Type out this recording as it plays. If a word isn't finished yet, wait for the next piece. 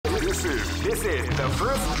This is the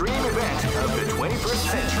first dream event of the 21st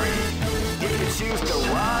century. If you choose the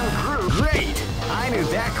wrong group, great! I knew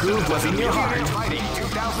that group was in your heart. Fighting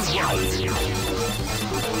 2001.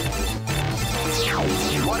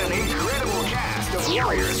 What an incredible cast of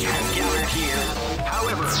warriors has gathered here.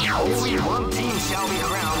 However, only one team shall be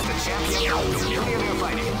crowned the champion of the Millionaire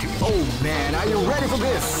Fighting. Oh man, are you ready for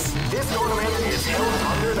this? This tournament is held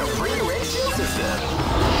under the free ratio system.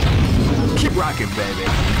 Keep rocking, baby.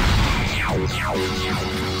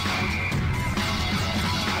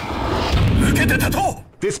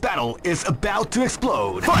 This battle is about to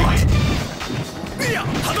explode. Fight!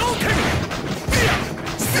 Hadouken!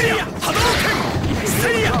 Hadouken!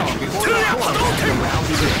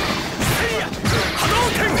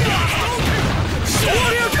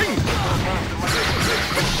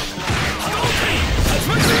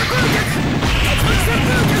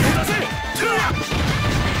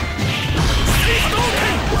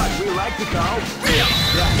 What we like to call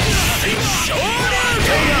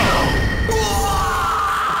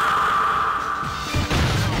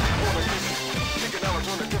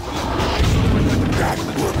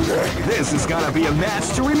This is gonna be a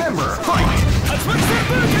match to remember. Fight!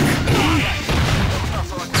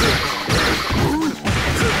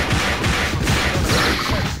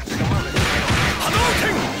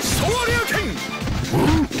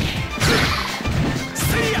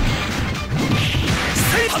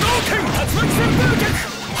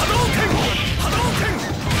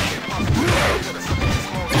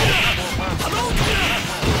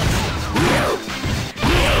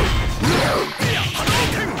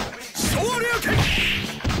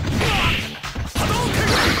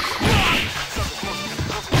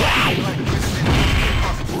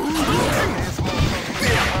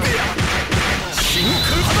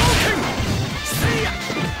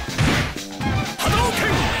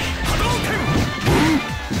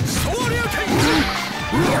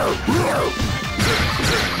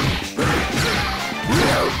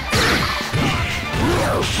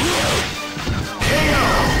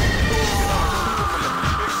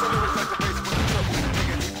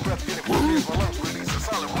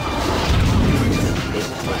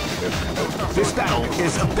 This battle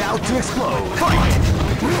is about to explode. Fight!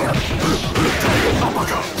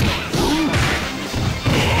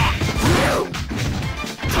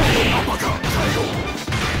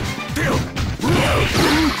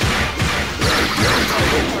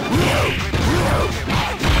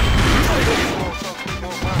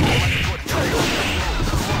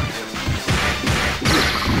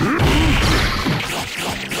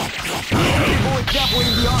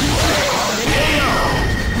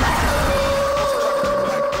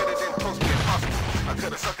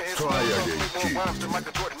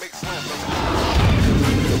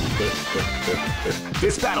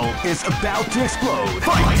 This battle is about to explode.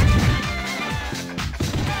 Fight!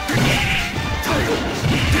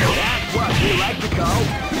 That's what we like to call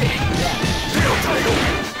Big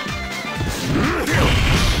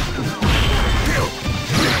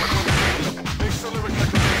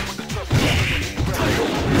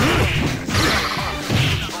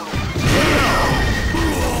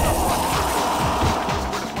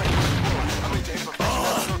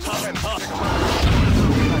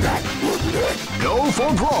Go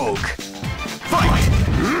for broke. Fight!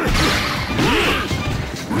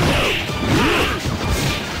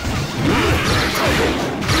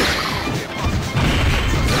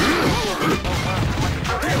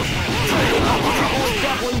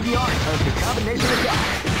 Definitely the art of the combination attack.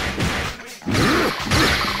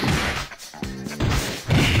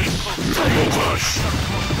 Title Crush.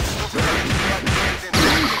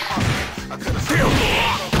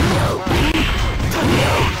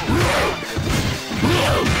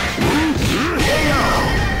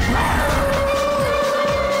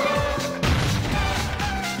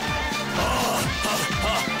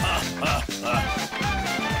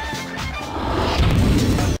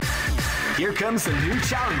 Here comes a new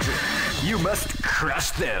challenger. You must crush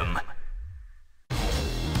them.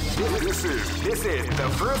 This is the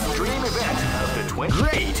first dream event of the 20.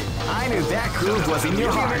 Great! I knew that groove was in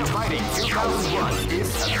your heart. Fighting 2001 is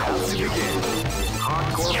about to begin.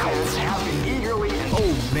 Hardcore fans have been eagerly.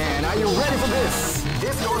 Oh man, are you ready for this?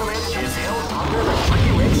 This tournament is held under the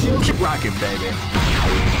free ratio. Keep rocking, baby.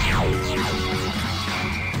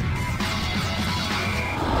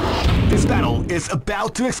 This battle is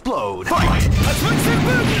about to explode. Fight!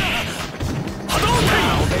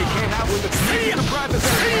 Now they came out with the speed to drive the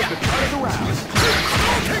center to turn it around.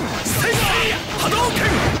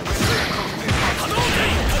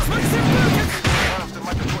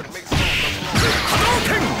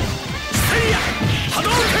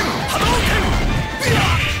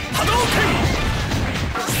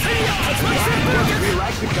 We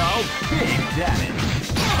like to call big damage.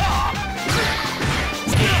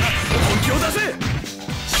 本気を出せ。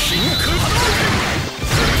真空波動拳。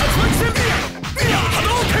竜巻旋風。波動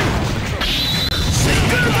拳。真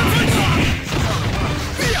空竜巻。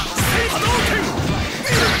波動拳。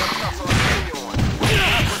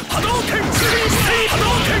波動拳。波動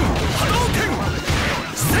拳。波動拳。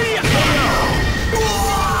せいや。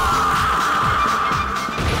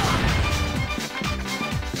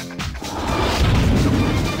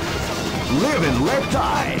Live and let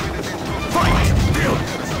die. Fight!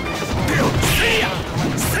 See ya!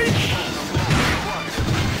 See!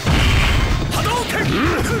 Hadouken!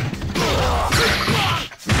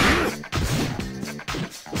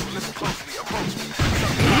 Listen closely, approach me.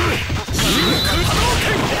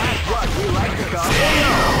 That's what we like to call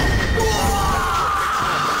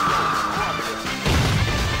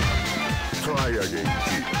Try again.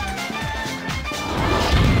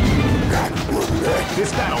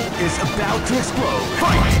 This battle is about to explode.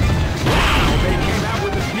 Fight! Wow, they came out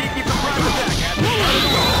with a sneaky surprise attack at the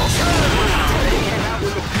start of the round. They came out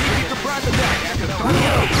with a sneaky surprise attack at the start of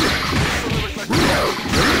the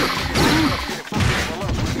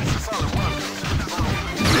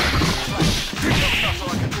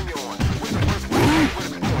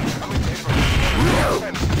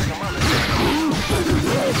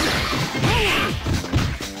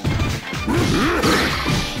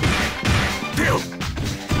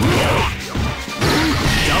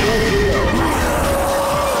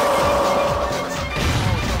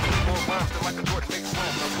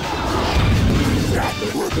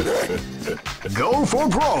Go for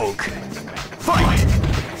broke! Fight!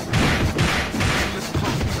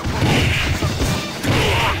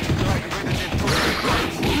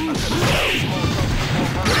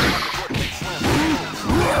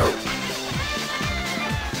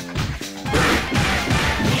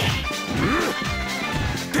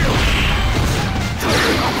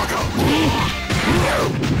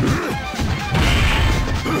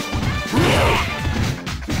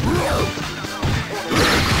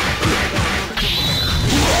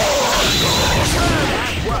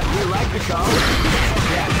 What we like to call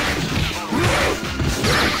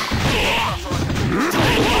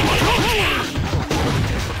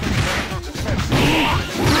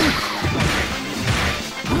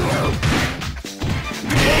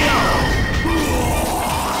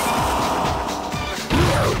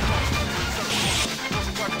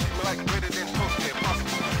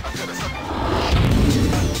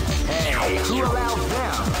Hey, who allowed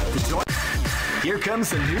them to join? Here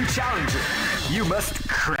comes a new challenger. You must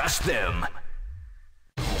crush them.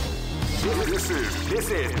 This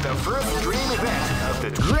is the first dream event of the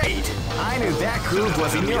great. I knew that groove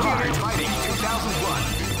was in your heart. Fighting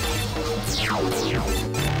 2001.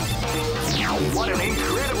 What an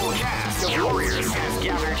incredible cast of warriors has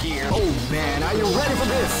gathered here. Oh man, are you ready for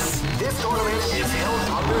this? This tournament is held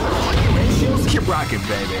under the free ratios. Keep rocking,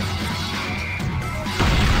 baby.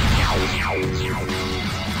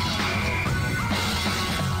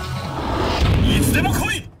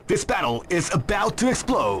 This battle is about to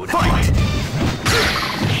explode. Fight!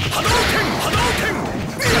 Hadouken! Hadouken!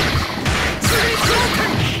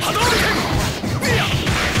 Hadouken! Hadouken!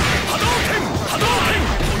 Hadouken! Hadouken!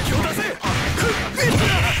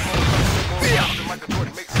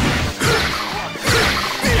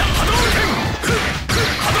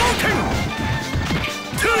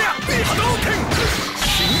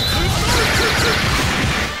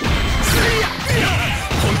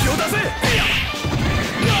 本気を出せ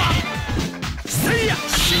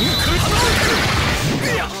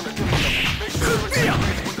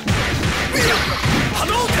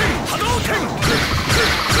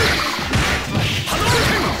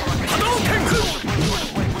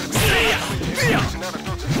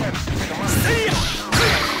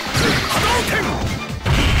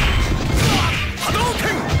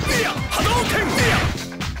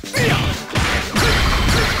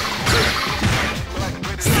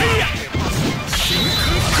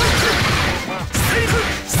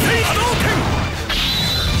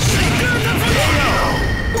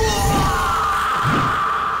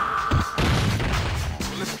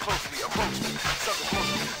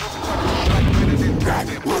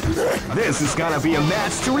！This is gonna be a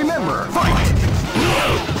match to remember. Fight!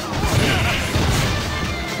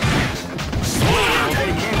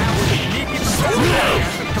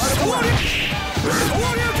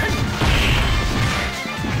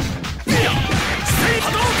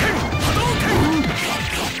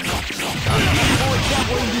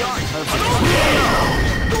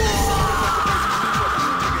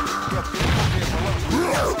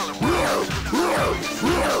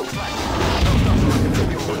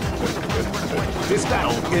 This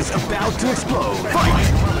battle is about to explode.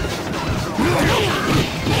 Fight!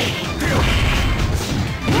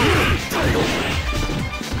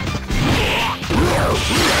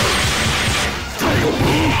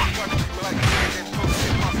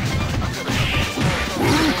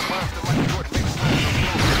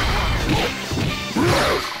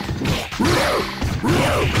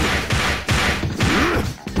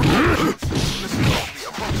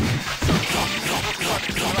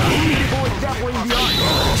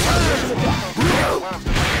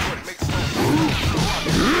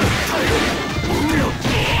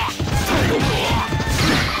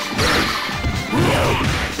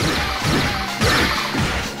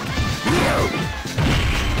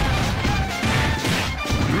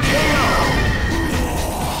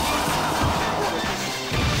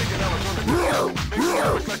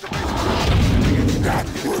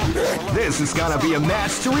 This is gonna be a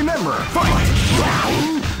match to remember. Fight!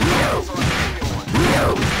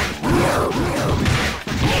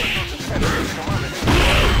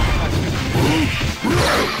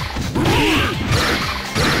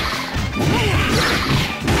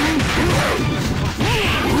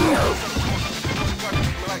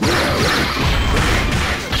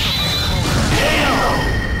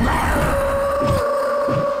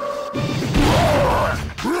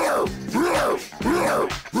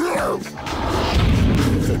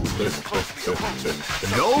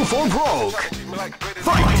 Go for broke!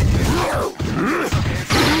 Fight!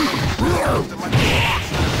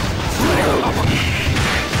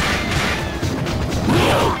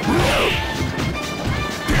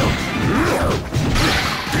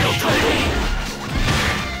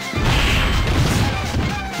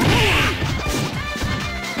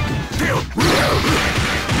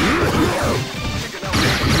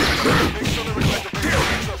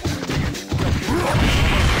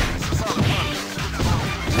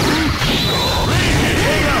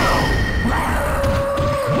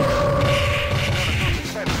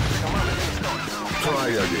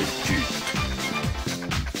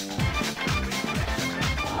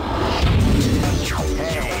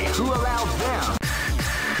 Hey, who allowed them?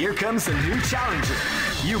 Here comes a new challenger.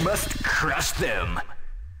 You must crush them.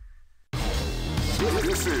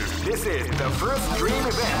 This is the first dream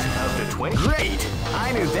event of the 20. Great!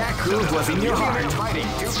 I knew that groove was in your heart. Fighting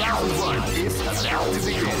 2001 is about to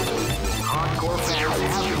begin. Hardcore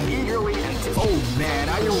fans have been eagerly anticipating. Oh man,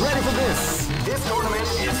 are you ready for this? This tournament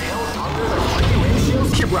is held under the free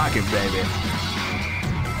ratios. Keep rocking, baby.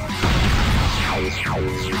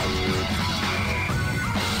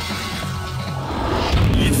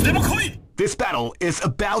 This battle is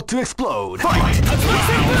about to explode. Fight! Start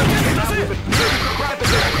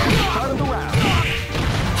of the round.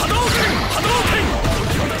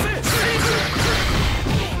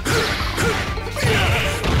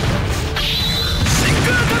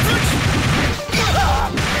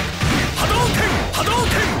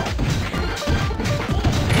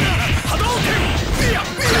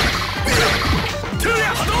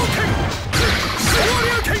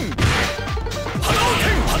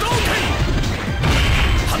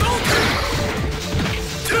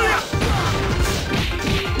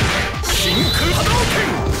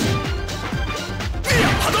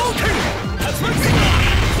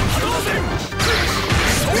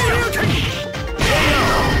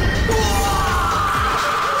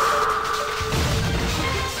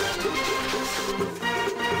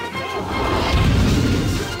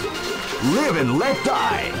 Live and let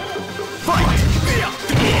die. Fight!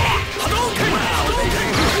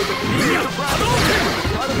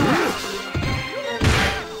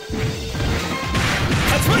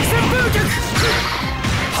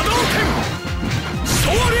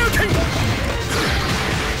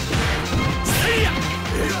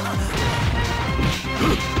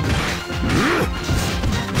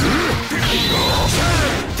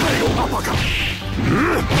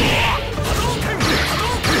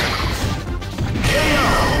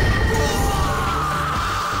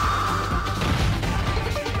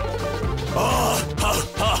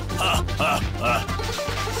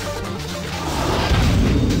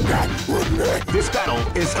 This battle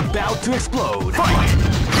is about to explode. Fight!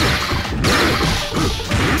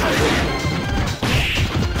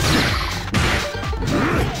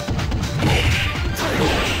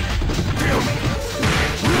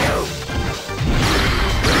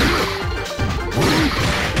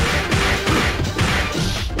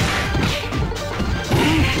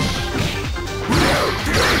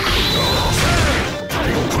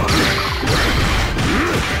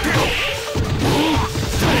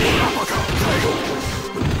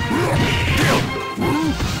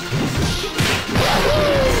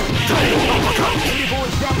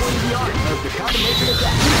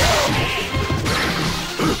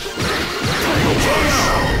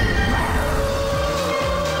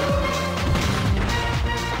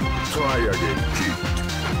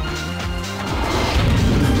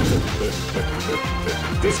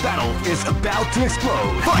 battle is about to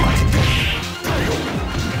explode. Fight!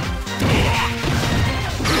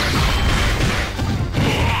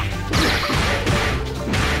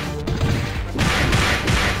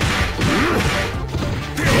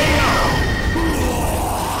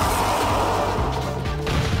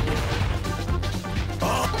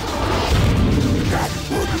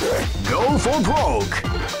 Go for broke!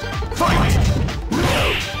 Fight!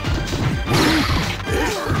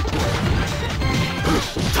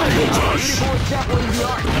 Beautiful javelin in the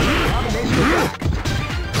arc. Combination attack.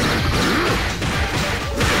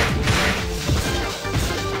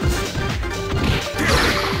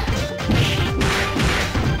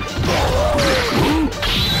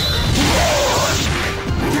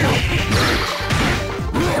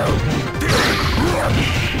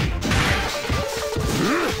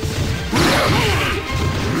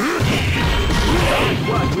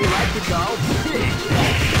 What we like to call big.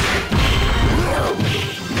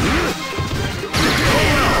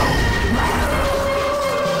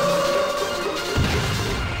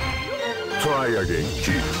 Try again,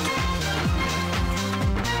 kid.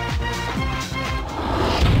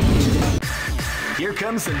 Here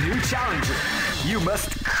comes a new challenger. You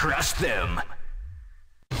must crush them.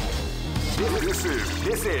 This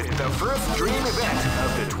is the first dream event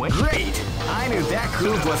of the 20. Great! I knew that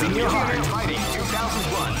groove was in your heart. Fighting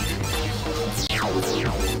 2001.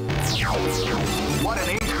 What an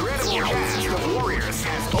incredible cast of warriors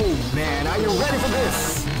has. Oh man, are you ready for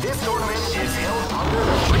this? This tournament is held under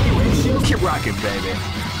the free ratio. Keep rocking, baby.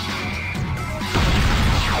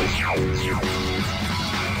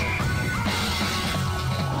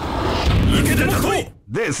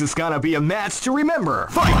 This is gonna be a match to remember.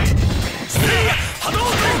 Fight!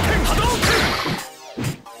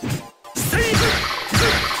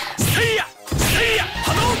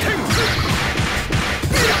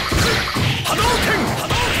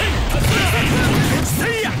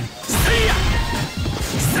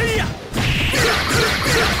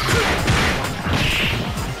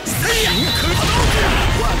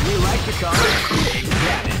 What we like to call Big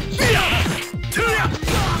Rabbit.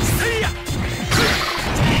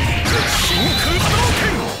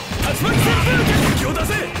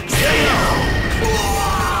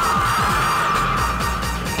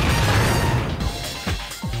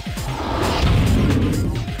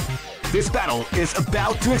 This battle is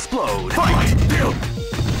about to explode. Fight!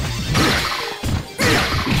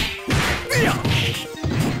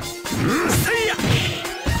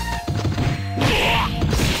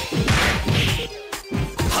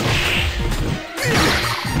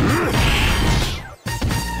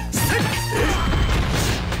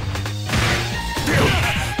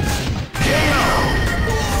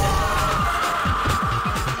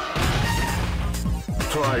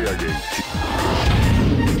 Try again.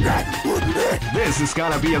 This is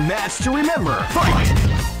gonna be a match to remember. Fight!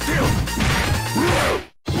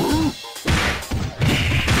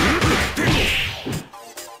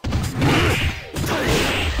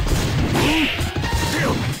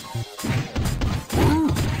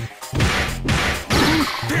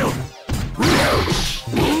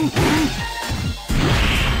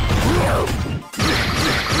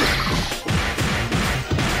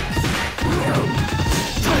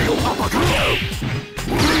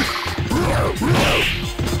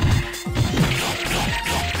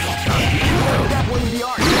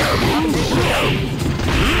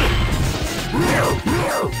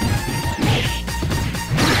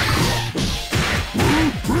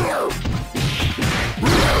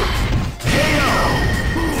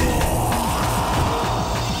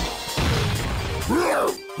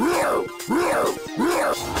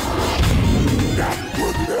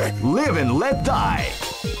 Live and let die.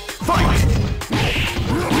 Fight!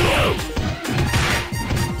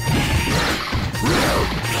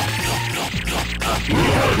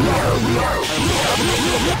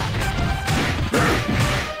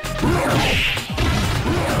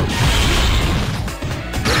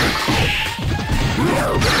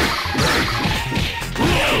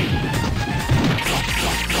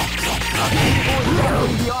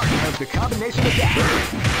 The art of the combination attack.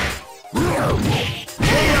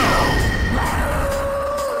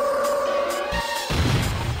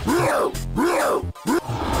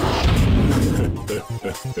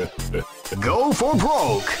 Go for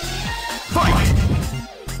broke. Fight!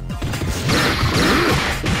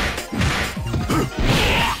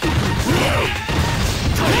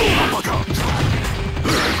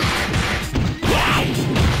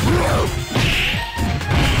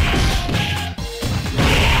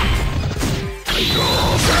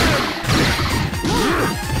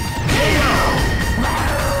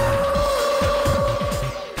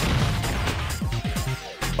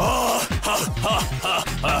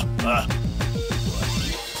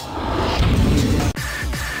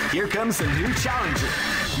 Here comes a new challenger.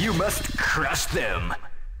 You must crush them.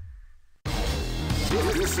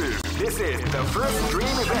 This is the first dream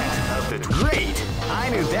event of the Great! I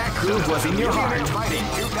knew that groove was in your heart. Fighting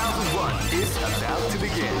 2001 is about to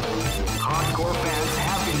begin. Hardcore fans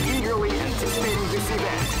have been eagerly anticipating this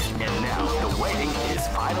event, and now the waiting is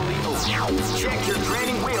finally over. Check your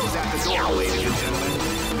training wheels at the door, ladies and gentlemen.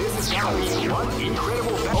 This is gonna be one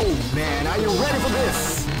incredible battle. Oh man, are you ready for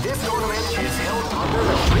this? This tournament is held under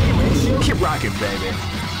the free ratio. Keep rocking, baby.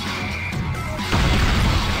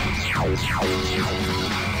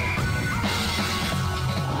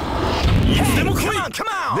 Come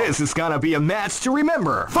on! This is gonna be a match to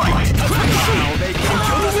remember. Fight! Wow, they came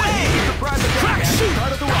out with a sneaky surprise attack at the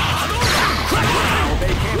start of the round. Wow,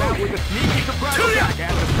 they came out with a sneaky surprise attack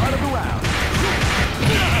at the start of the round.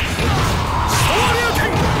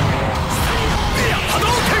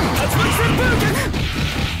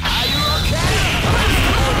 Are you okay?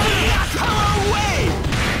 Power away!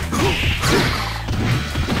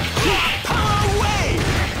 Power away!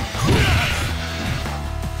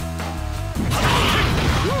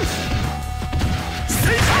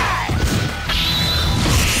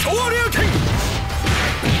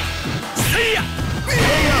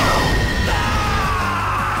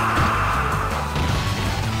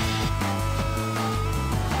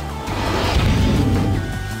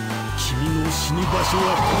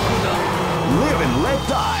 Live and let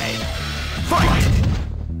die. Fight!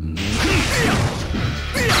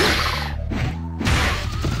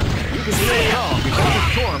 You can stay calm because the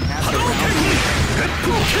storm has to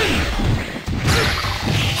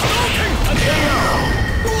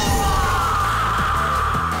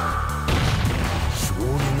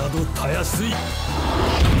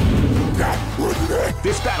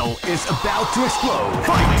This battle is about to explode.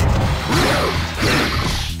 Fight!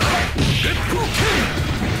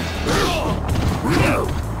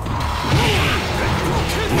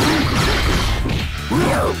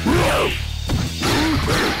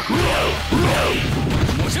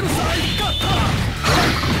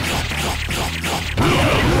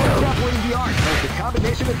 Grappling the art of the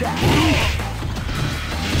combination attack.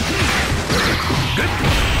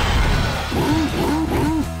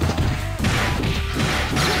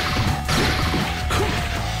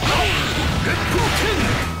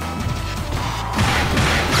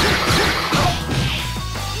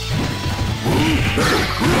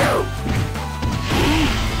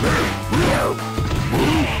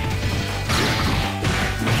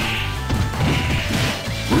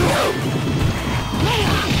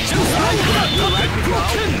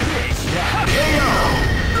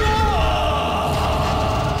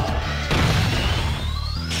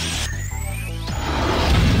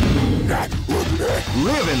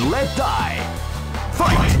 Live and let die.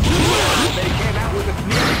 Fight! They came out with a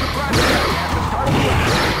sneaky surprise attack at the start of the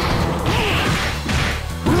round.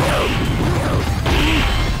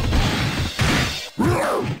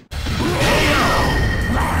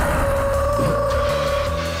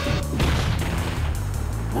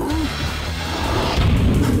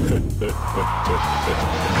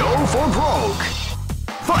 Go for broke.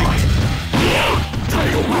 Fight!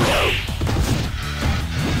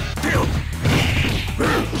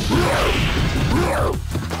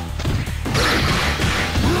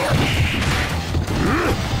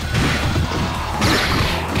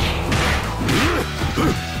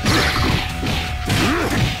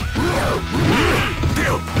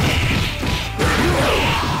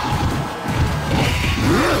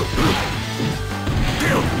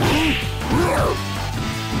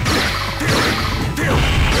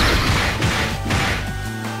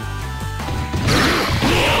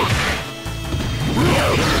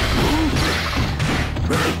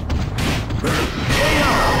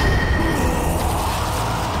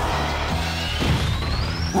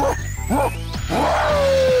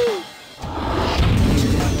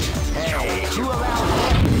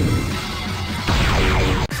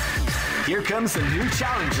 Here comes a new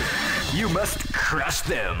challenger. You must crush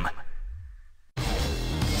them.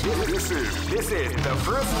 This is the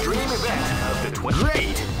first dream event of the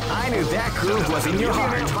Great! I knew that groove was in your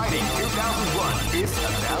heart. Fighting 2001 is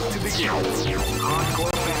about to begin.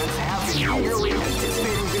 Hardcore fans have been eagerly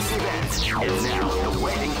anticipating this event, and now the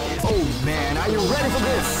waiting is... Oh man, are you ready for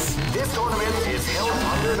this? This tournament is held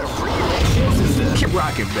under the free ratio system. Keep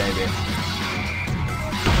rocking, baby.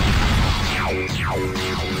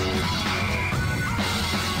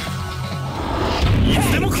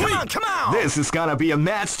 Come on! This is gonna be a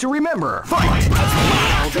match to remember. Fight!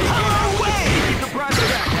 Wow, they came out with a sneaky surprise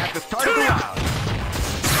attack at the start of the round.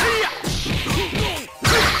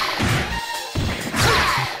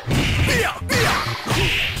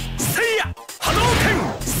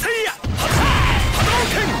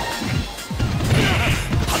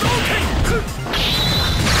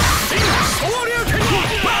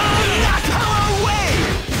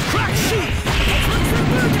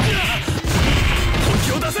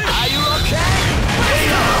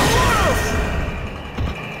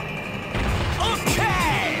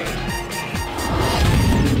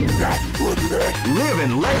 Live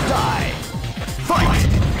and let die. Fight!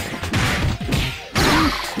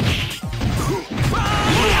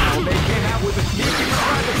 Wow, they came out with a sneaky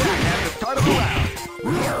surprise attack at the start of the round.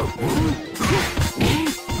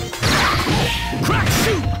 Crack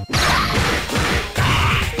shoot!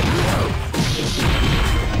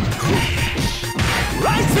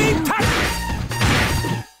 Rising tackle!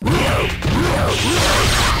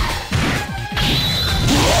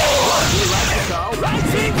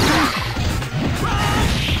 Rising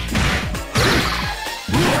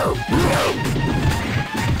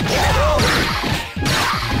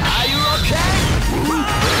Are you okay?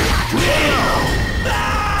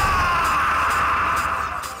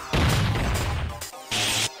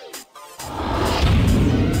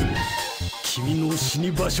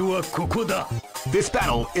 This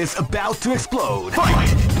battle is about to explode.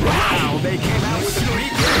 Fight! Wow, they came out with a sneaky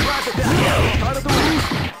surprise attack at the start of the round.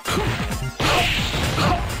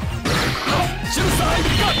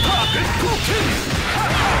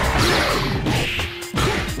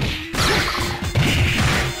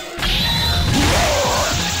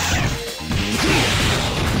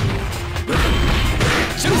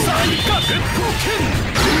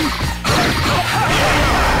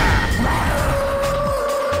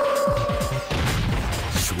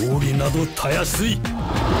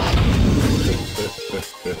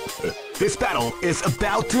 This battle is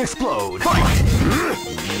about to explode. Fight!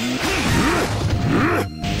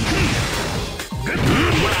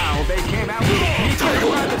 Wow, they came out with a sneaky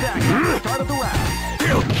surprise attack at the start of the round.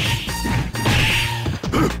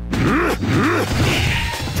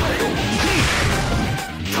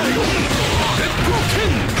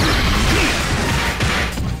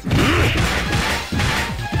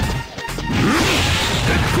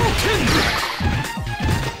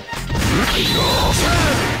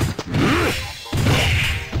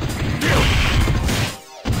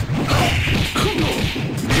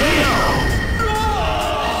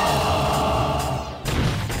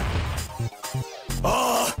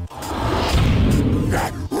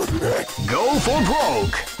 Go for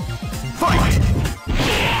broke! Fight!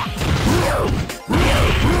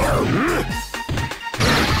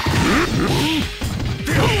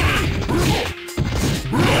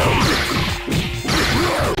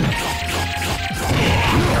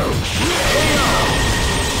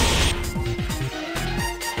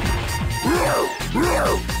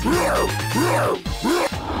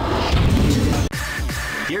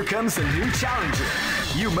 Here comes a new challenger.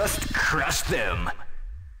 You must crush them.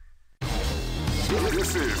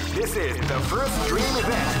 This is the first dream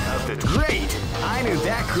event of the great. I knew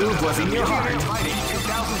that groove was in your heart. Fighting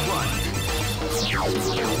 2001.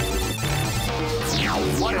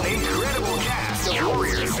 What an incredible cast of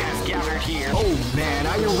warriors has gathered here. Oh man,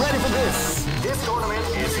 are you ready for this? This tournament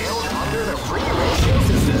is held under the free ratio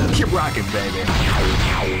system. Keep rocking, baby.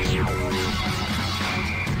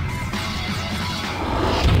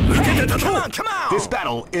 Come on, come on! This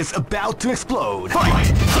battle is about to explode.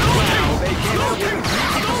 Fight! Wow, they came out with a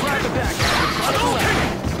surprise attack.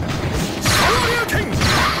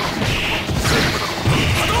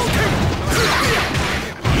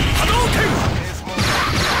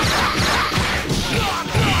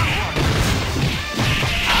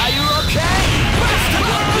 Are you okay?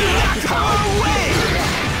 Power wave!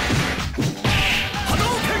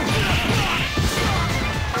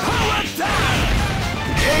 Power down!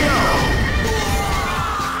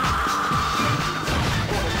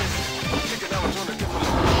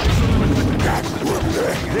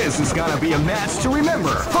 This is gonna be a match to remember.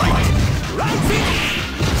 Fight! Rising!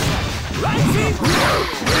 Rising!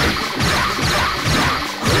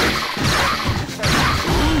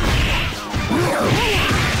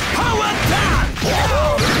 Power down!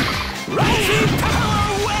 Rising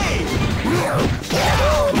power wave!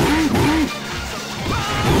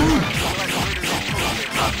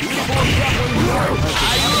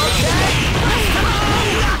 Are you okay?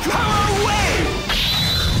 Power wave!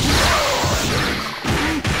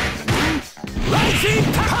 Rising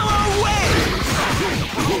power wave!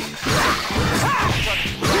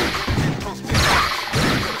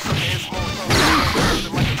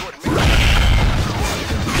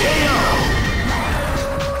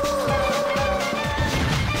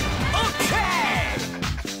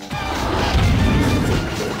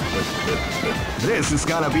 This is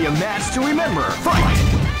gonna be a match to remember. Fight!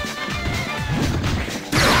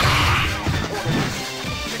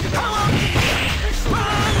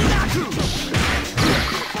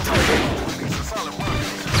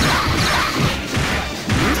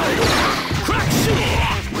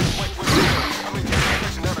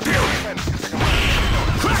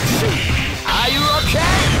 Are you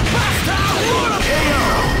okay?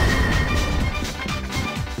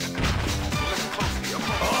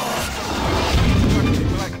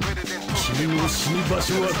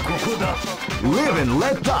 Live and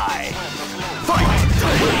let die. Fight!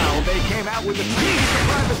 Well, they came out with a sneaky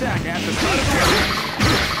surprise attack at the start of the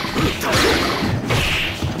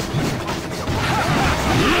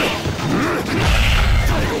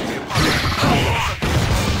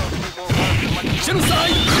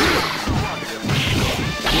Genocide!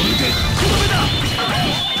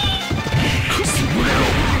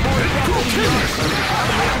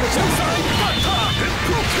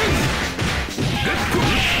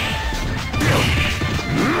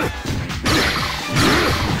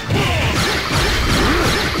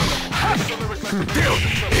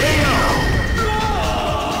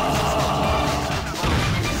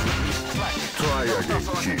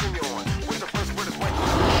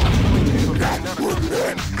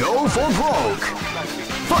 Go for broke.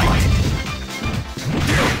 Fight!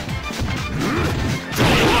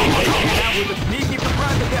 Out with a sneaky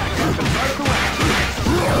surprise attack at the start of the round.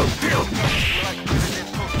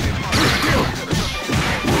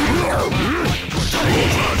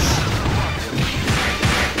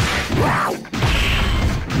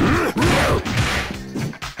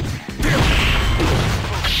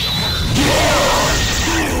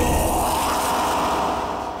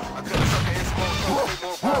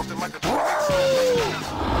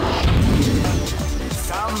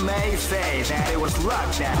 Some may say that it was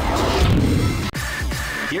luck that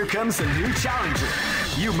helped. Here comes a new challenger.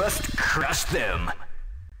 You must crush them.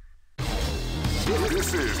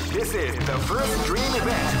 This is the first dream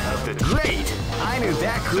event of the great. I knew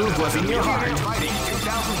that groove was in your heart. Fighting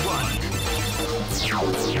 2001.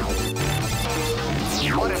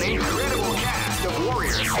 What an incredible cast of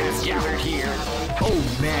warriors has gathered here. Oh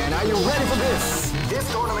man, are you ready for this? This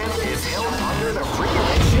tournament is held under the free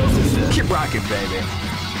ratio system. Keep rocking, baby.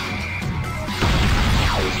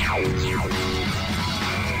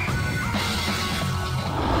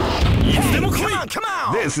 Come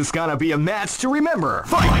on! This is gonna be a match to remember.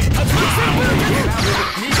 Fight! Get out with a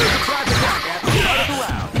sneaky surprise attack at the start of the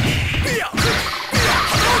round.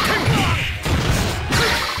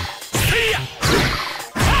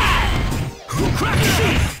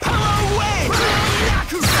 Power away!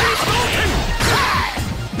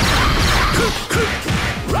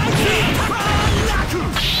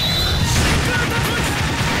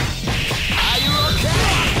 Are you okay?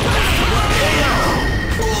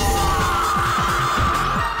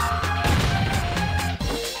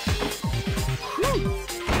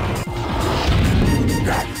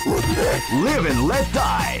 Live and let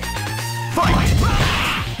die. Fight!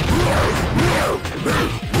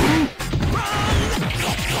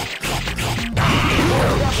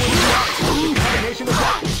 Combination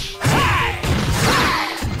attack.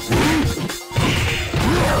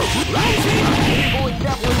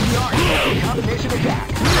 Combination attack.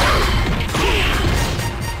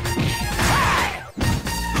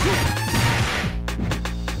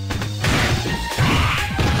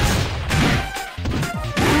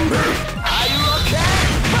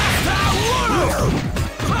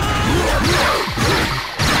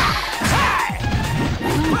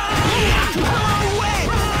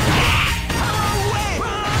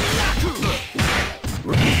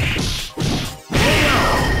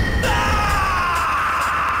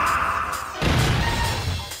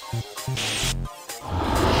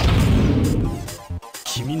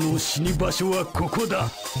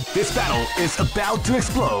 This battle is about to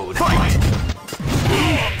explode. Fight!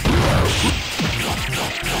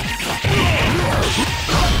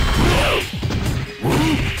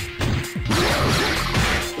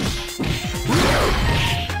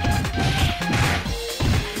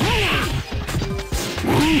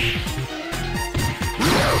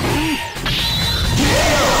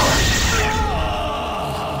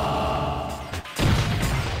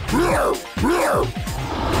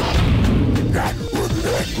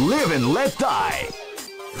 Live and let die.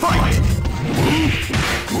 Fight!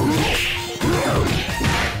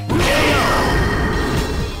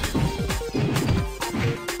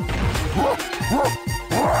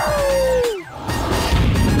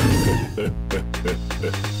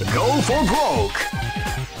 Go for broke.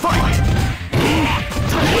 Fight!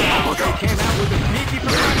 They came out with a sneaky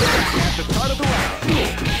surprise at the start of the round.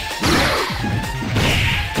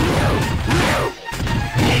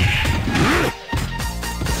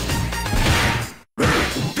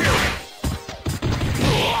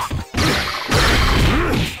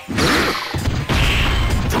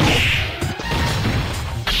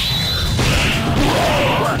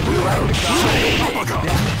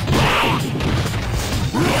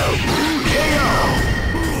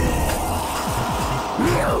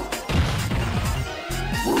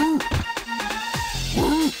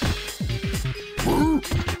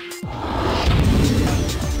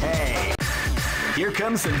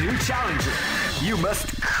 comes a new challenger. You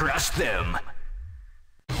must crush them.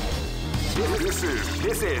 This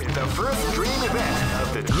is the first dream event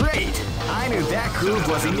of the Great. I knew that groove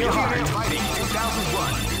was in your heart. Fighting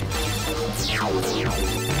 2001.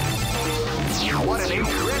 What an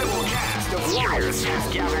incredible cast of warriors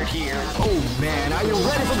has gathered here. Oh man, are you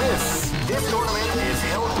ready for this? This tournament is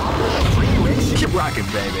held under the free ratio. Keep rocking,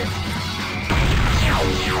 baby.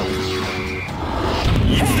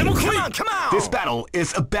 Come on! This battle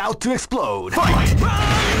is about to explode. Fight!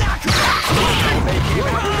 At the start of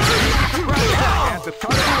the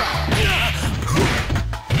round.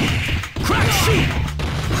 Crack shoot!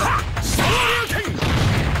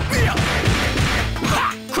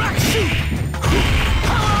 Crack shoot!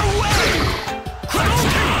 Power wave!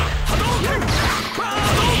 Hadouken! Hadouken!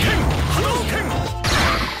 Hadouken! Hadouken!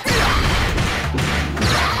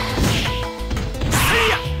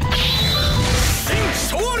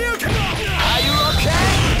 Are you okay?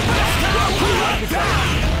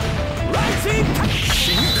 Rising!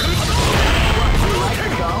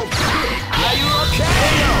 Are you okay?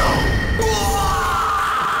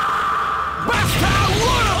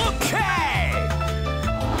 Okay!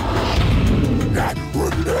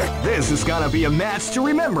 This is gonna be a match to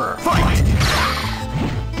remember. Fight!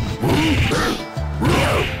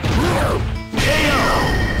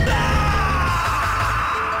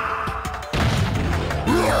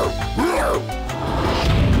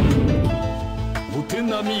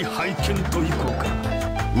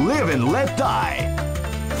 Live and let die.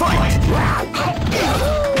 Fight!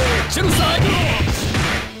 Genocide!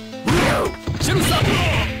 Genocide!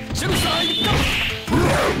 Genocide!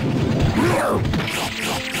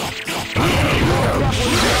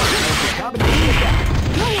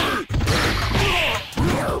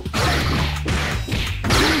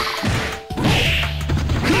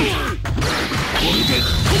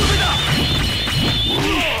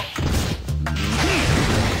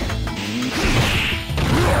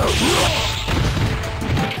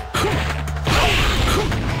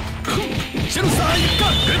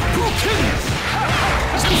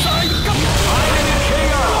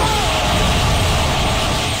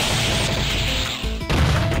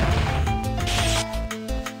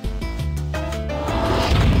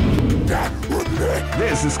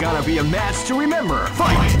 This is gonna be a match to remember.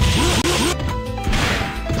 Fight!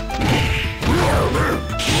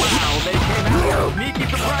 Wow, they came out with a sneaky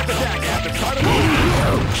surprise attack at the start of the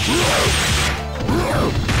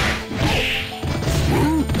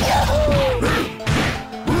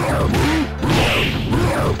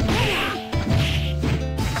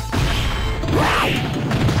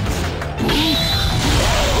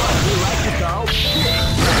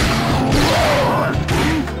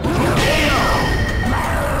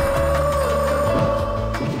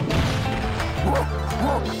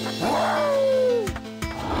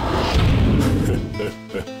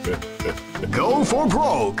Go for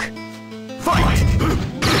broke! Fight!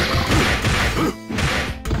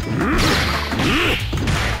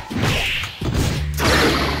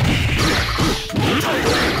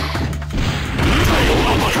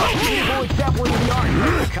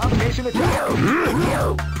 Combination attack!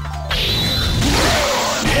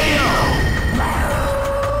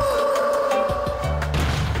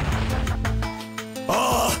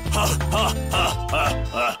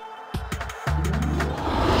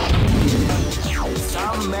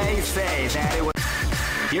 Some may say that it was...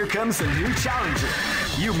 Here comes a new challenger.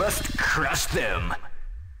 You must crush them.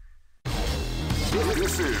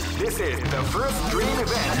 This is the first dream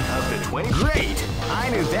event of the 20... Great! I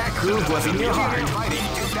knew that groove was in your heart. Fighting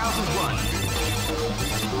 2001.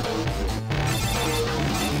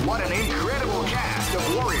 What an incredible cast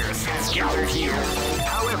of warriors has gathered here.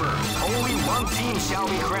 However, only one team shall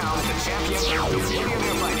be crowned the champion of the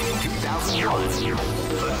Millionaire Fighting 2001.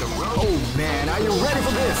 But the road... Oh man, are you ready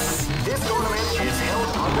for this? This tournament is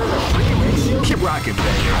held under the free ratio. Keep rocking,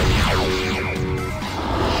 baby.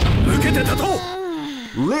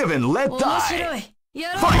 Live and let die.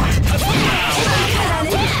 Fight!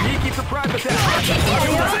 Sneaky surprise attack.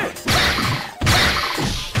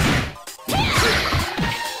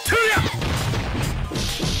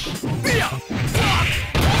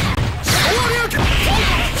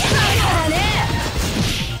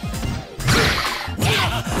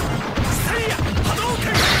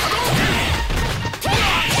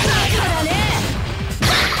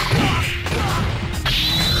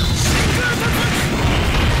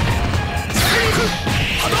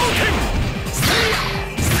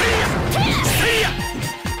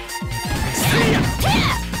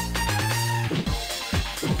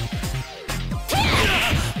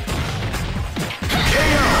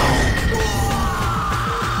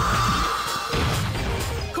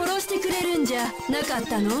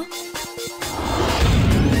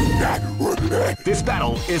 This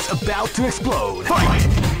battle is about to explode. Fight!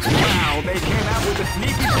 Wow, they came out with a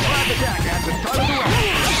sneaky surprise attack at the start of the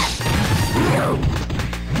round.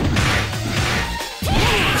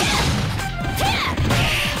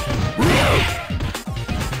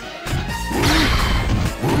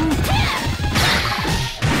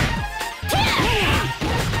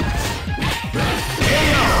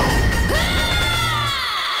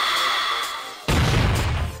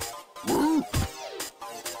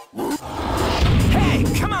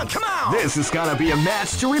 This is gonna be a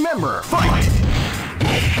match to remember. Fight!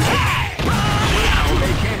 Wow,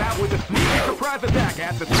 they came out with a sneaky surprise attack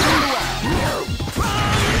at the start of the round.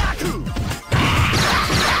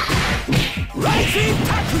 Rising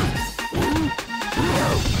Taku!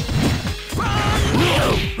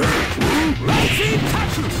 Rising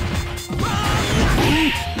Taku!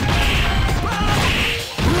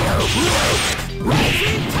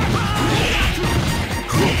 Rising Taku!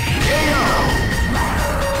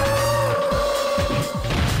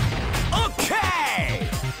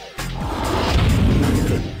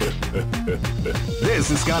 This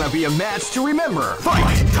is gonna be a match to remember.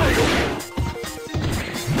 Fight!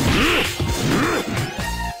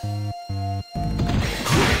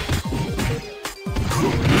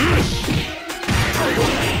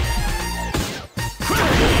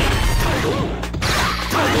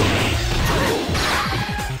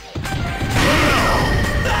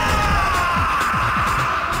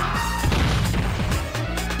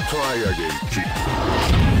 Try again,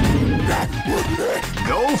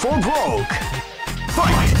 go for broke.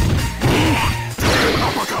 Fight!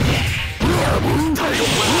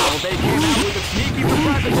 Wow, they came out with a sneaky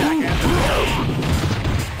surprise attack at the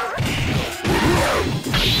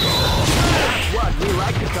That's what we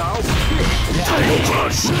like to call Title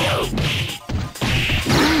Crush!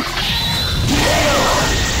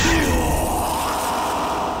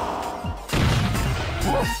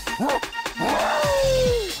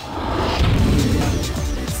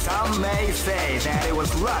 Some may say that it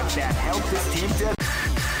was luck that helped this team to...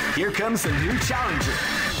 Here comes a new challenger.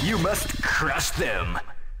 You must crush them.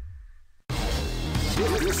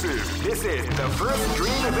 This is the first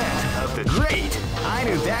dream event of the great. I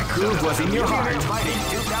knew that groove was in your heart. Fighting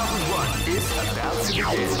 2001 is about to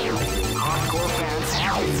begin. Hardcore fans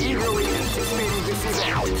have been eagerly anticipating this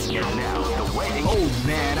event. And now the waiting. Oh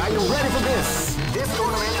man, are you ready for this? This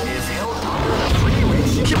tournament is held under the free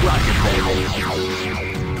ratio. Keep rocking, baby.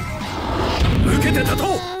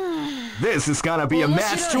 This is gonna be a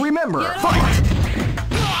match to remember. Fight!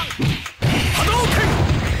 Hadouken!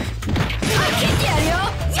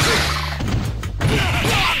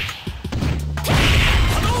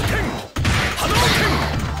 Hadouken! Hadouken!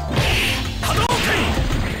 Hadouken!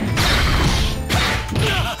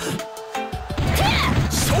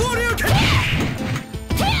 Shoryuken!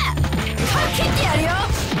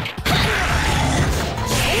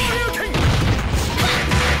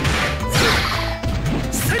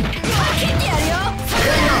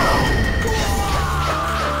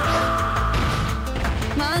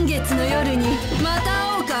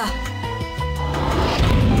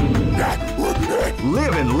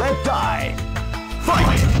 Live and let die.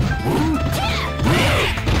 Fight!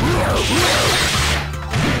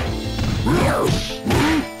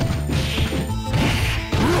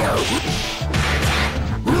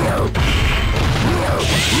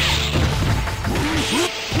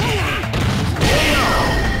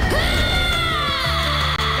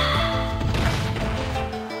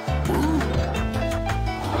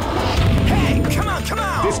 Hey, come on, come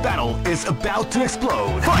on! This battle is about to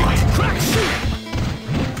explode. Fight! Crack shoot!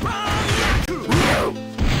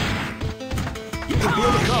 You can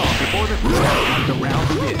feel the call before the round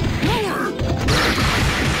begins.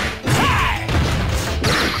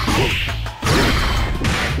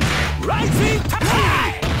 Rising Takai!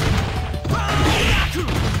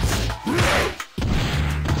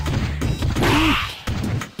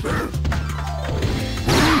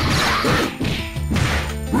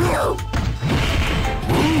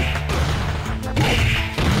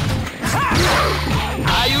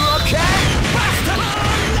 Are you okay? Basta!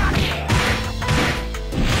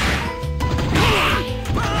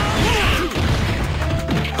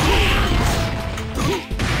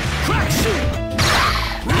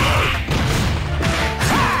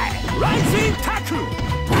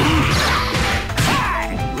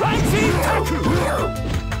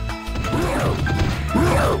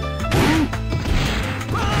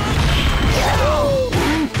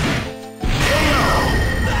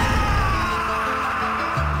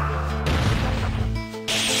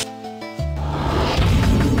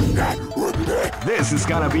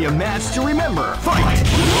 gonna be a match to remember. Fight!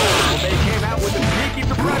 Well, they came out with a sneaky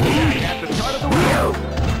surprise attack at the start of the round.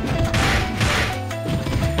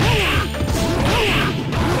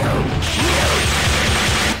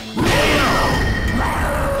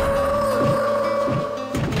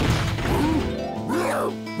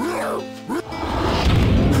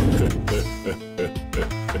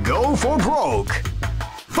 Go for broke.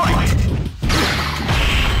 Fight!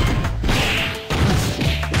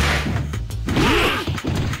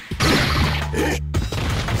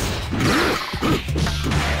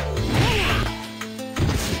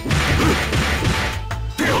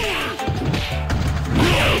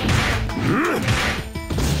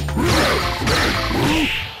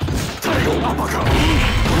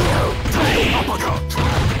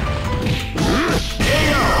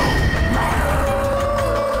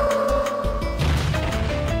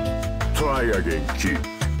 Try again, kid.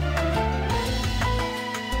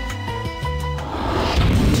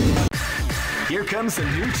 Here comes a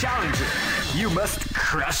new challenger. You must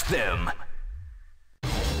crush them.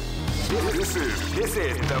 This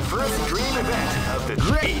is the first dream event of the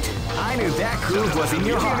great. I knew that groove was in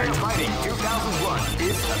your heart. Fighting 2001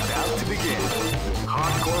 is about to begin.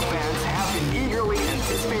 Hardcore fans have been eagerly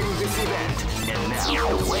anticipating this event, and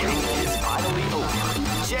now the waiting is finally over.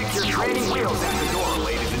 Check your training wheels at the door,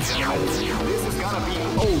 ladies and gentlemen. This is gonna be.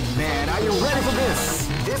 Oh man, are you ready for this?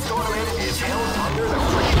 This tournament is held under the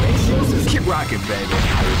free ratio system. Keep rocking, baby.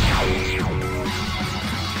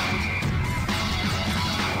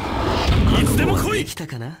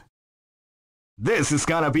 This is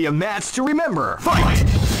gonna be a match to remember. Fight!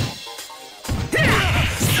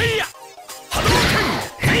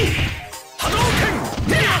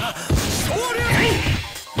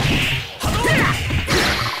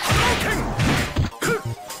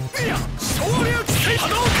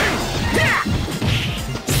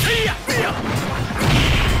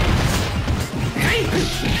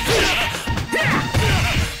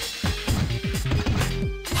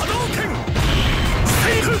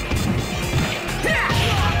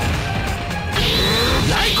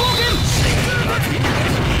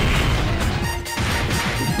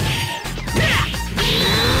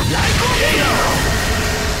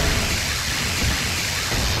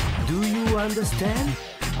 Do you understand?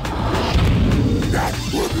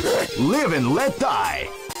 Live and let die.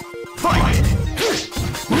 Fight!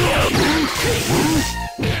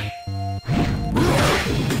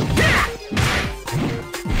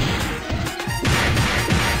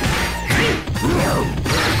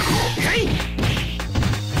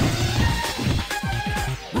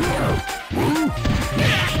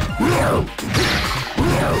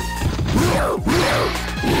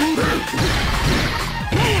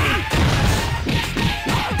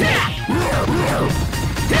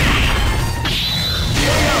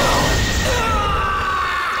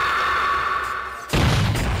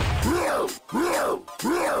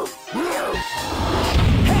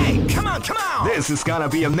 Hey, come on, come on! This is gonna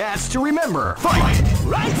be a match to remember. Fight!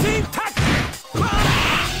 Rising tackle!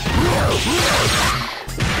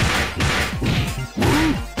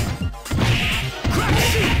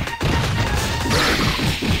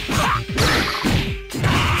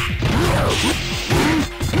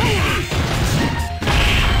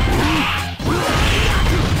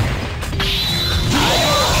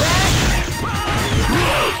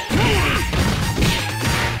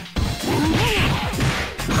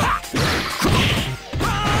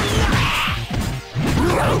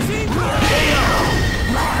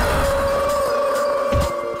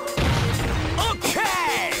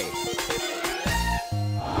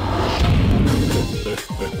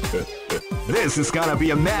 This is gonna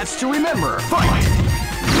be a match to remember. Fight!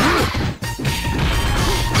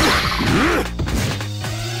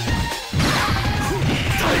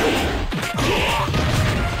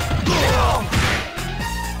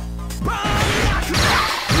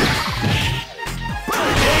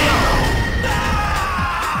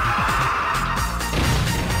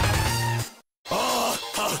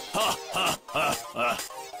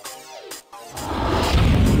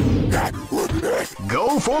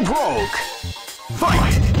 Go for broke.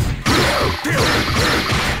 Fight!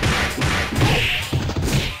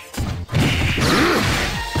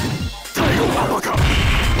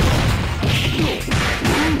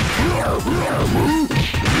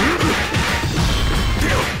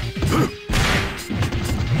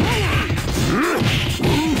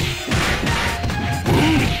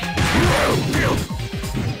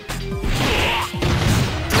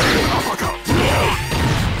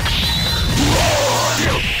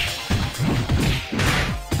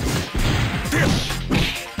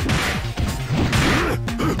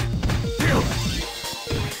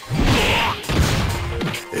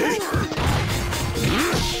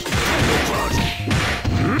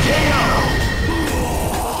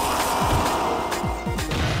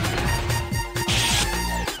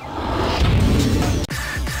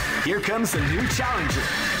 comes a new challenger.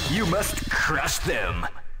 You must crush them.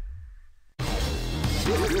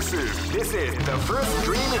 This is the first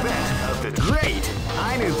dream event of the great.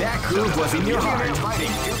 I knew that groove was in your heart.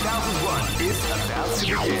 Fighting 2001 is about to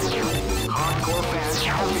begin. Hardcore fans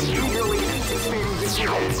have been eagerly anticipating this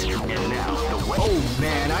event, and now the way. Oh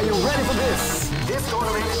man, are you ready for this? This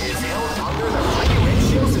tournament is held under the free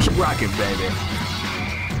ratio system. Keep rocking, baby.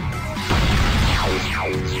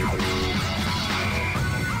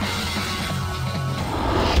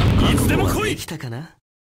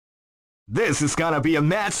 This is gonna be a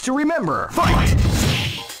match to remember. Fight!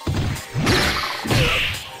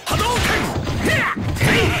 Hadouken!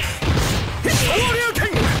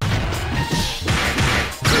 Shoryuken!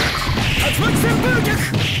 Tatsumaki Senbugyaku!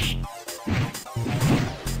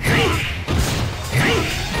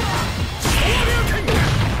 Shoryuken!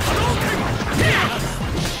 Hadouken!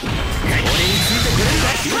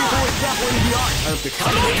 Beautiful example in the art of the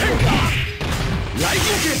Hadouken!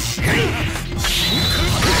 Raijouken!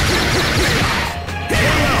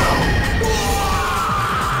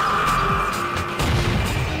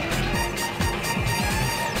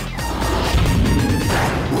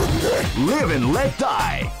 Live and let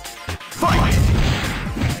die. Fight!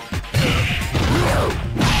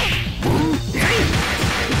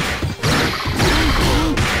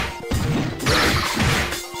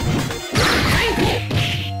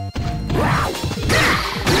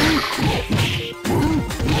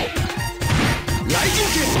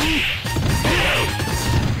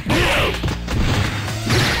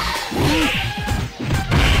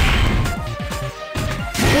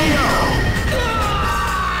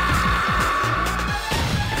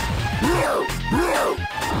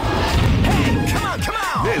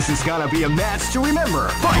 This is gonna be a match to remember.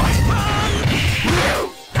 Fight!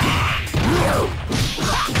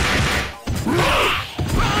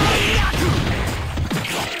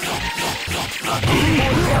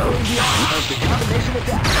 Of the combination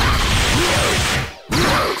attack.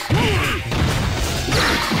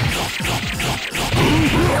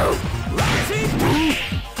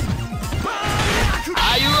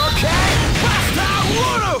 Are you okay? Master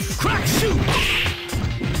Wolf! Crack shoot!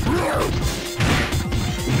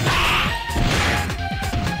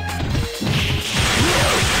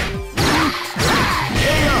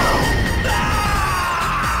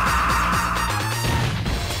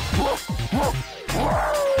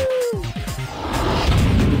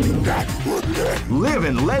 Live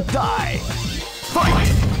and let die. Fight!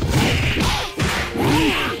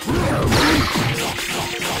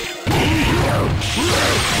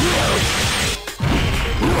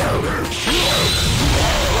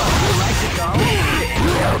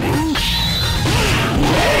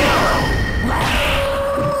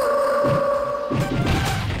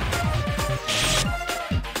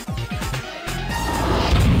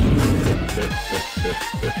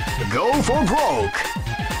 Go for broke.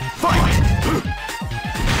 Fight!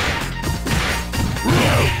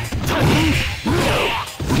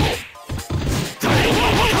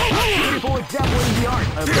 Beautiful example in the art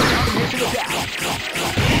of the combination attack.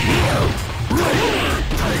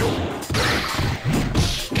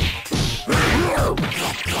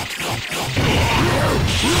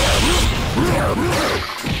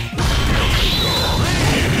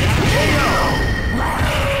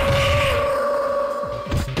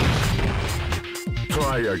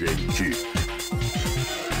 Try again, Chief.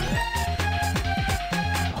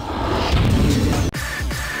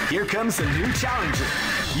 Here comes a new challenger.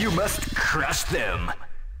 You must crush them.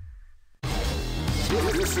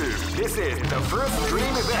 This is the first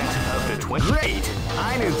dream event of the 20. Great!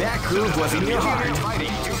 I knew that groove was in your heart.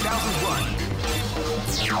 Fighting 2001.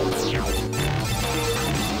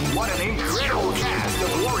 What an incredible cast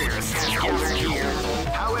of warriors has gathered here.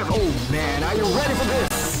 However, oh man, are you ready for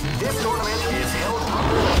this? This tournament is held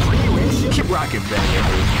under the free ratio. Keep rocking, baby.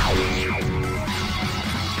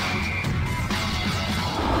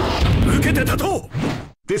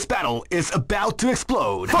 This battle is about to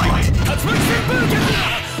explode. Fight!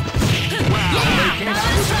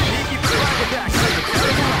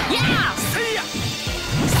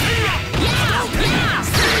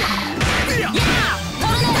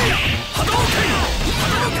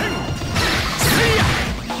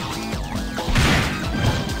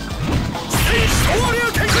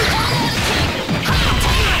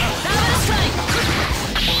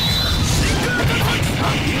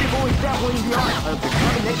 Beautiful example in the art of the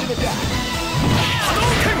combination attack.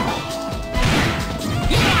 Hadouken!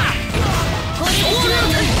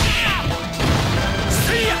 Hadouken!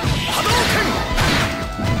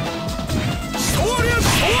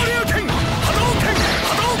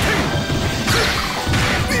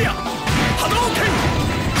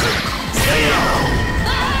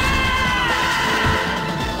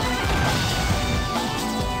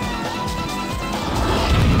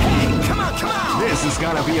 This is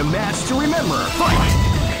gonna be a match to remember. Fight!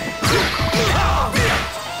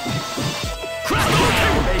 Hadouken!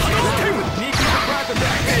 With sneaky surprise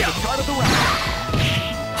attack at the start of the round.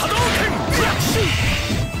 Hadouken!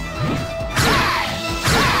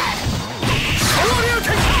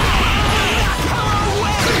 Shoryuken!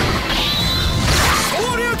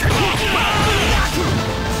 Shoryuken!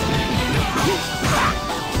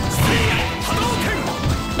 Hadouken!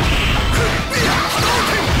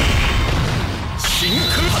 Hadouken!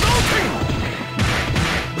 Shinku Hadouken!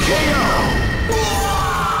 KO!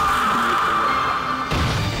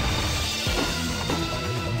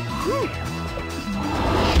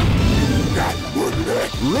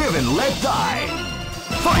 Live and let die.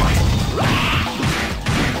 Fight!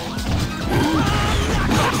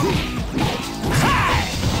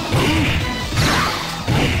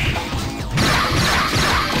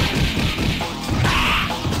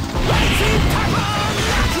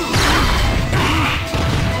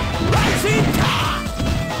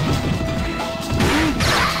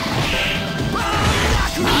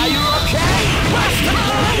 Are you okay?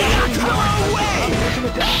 Come away!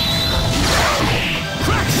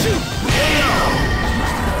 Crack shoot!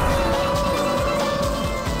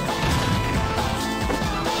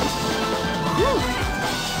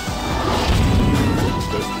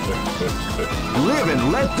 Live and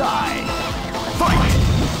let die. Fight!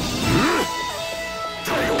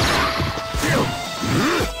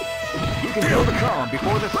 You can feel the calm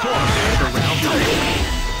before the storm in the round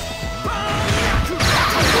 3.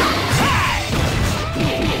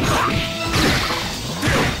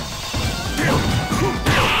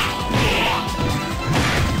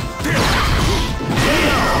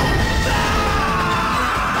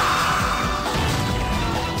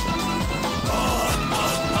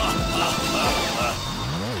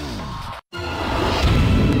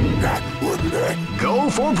 Go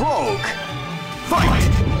for broke! Fight!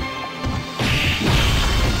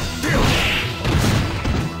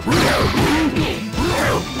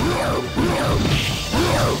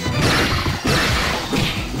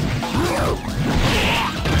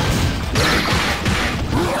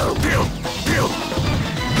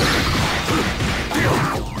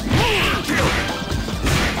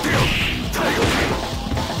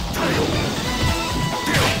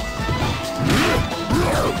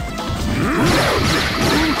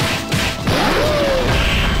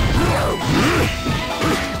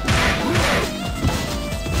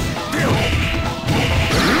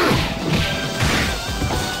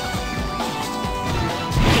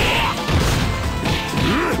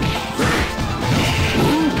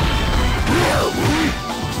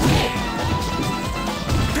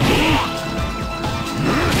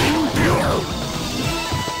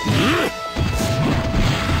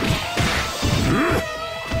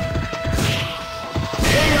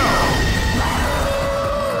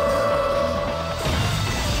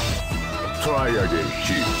 Try again,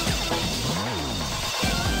 Chief.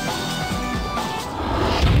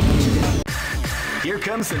 Here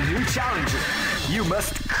comes a new challenger. You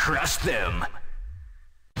must crush them.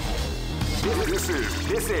 This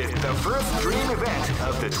is the first dream event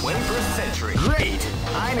of the 21st century. Great!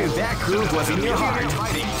 I knew that groove was in your heart.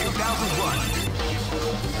 Fighting 2001.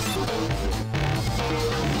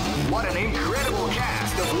 What an incredible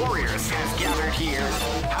cast of warriors has gathered here.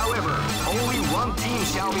 However, only one team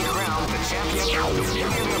shall be crowned the champion of the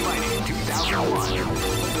Fightcade Fighting 2001.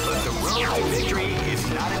 But the road to victory is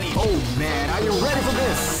not an easy. Oh man, are you ready for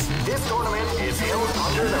this? This tournament is held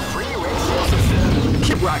under the free ratio system.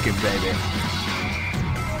 Keep rocking, baby.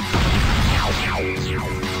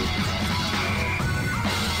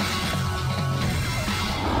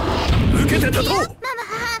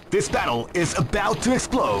 This battle is about to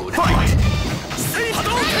explode. Fight!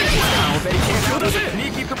 Now they can't out with a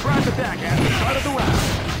sneaky surprise attack at the start of the round.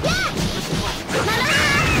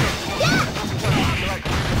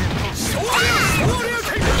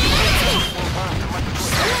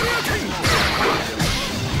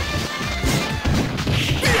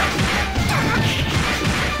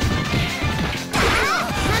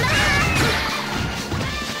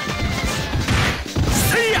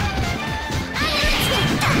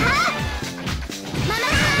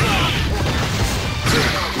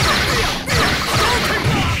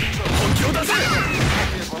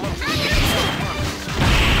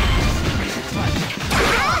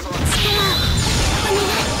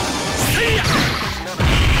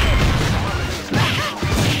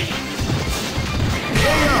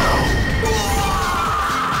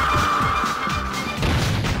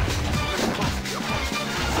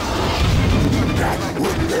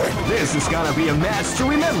 This is gonna be a match to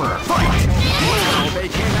remember. Fight! Wow, they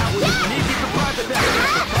came out with a sneaky surprise attack at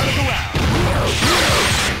the start of the round.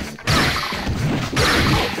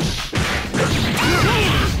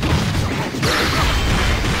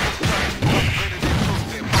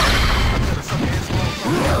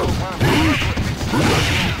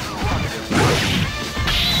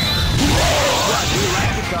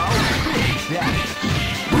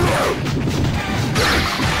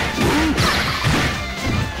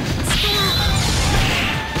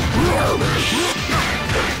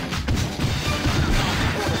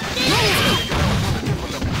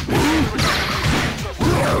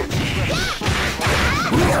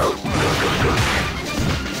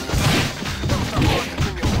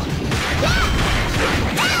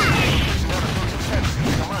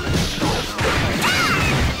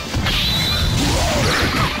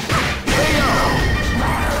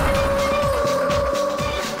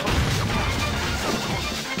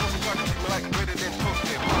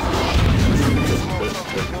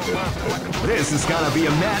 This is gonna be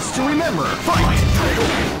a match to remember. Fight!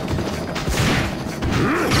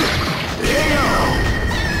 Hey,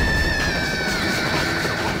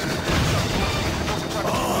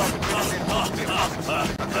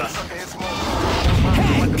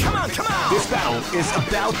 come on, come on! This battle is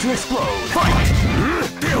about to explode. Fight!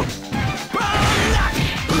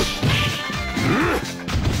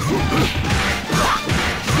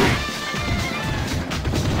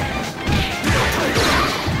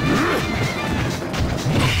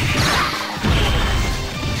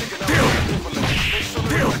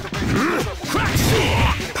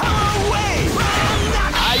 Power wave!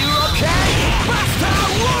 Are you okay? Master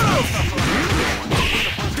Wolf!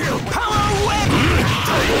 Power wave!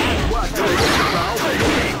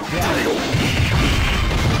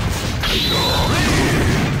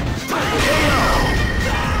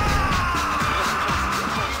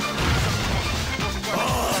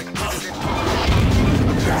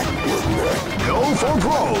 Go for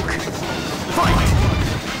broke. Fight!